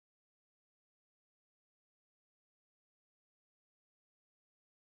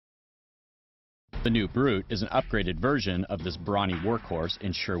The new Brut is an upgraded version of this brawny workhorse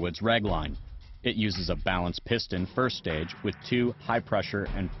in Sherwood's Reg line. It uses a balanced piston first stage with 2 high-pressure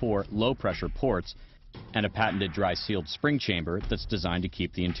and 4 low-pressure ports and a patented dry-sealed spring chamber that's designed to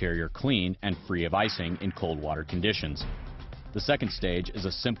keep the interior clean and free of icing in cold water conditions. The second stage is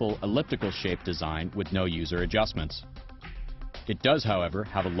a simple elliptical-shaped design with no user adjustments. It does, however,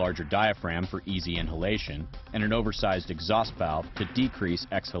 have a larger diaphragm for easy inhalation and an oversized exhaust valve to decrease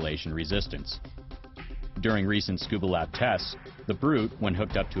exhalation resistance. During recent Scuba Lab tests, the Brut, when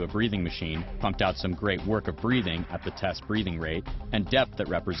hooked up to a breathing machine, pumped out some great work of breathing at the test breathing rate and depth that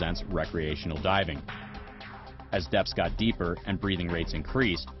represents recreational diving. As depths got deeper and breathing rates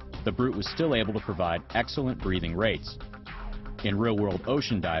increased, the Brut was still able to provide excellent breathing rates. In real-world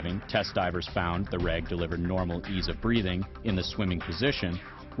ocean diving, test divers found the Reg delivered normal ease of breathing in the swimming position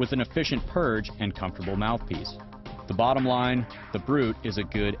with an efficient purge and comfortable mouthpiece. The bottom line, the Brut is a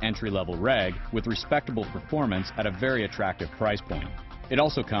good entry-level Reg with respectable performance at a very attractive price point. It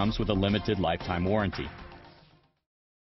also comes with a limited lifetime warranty.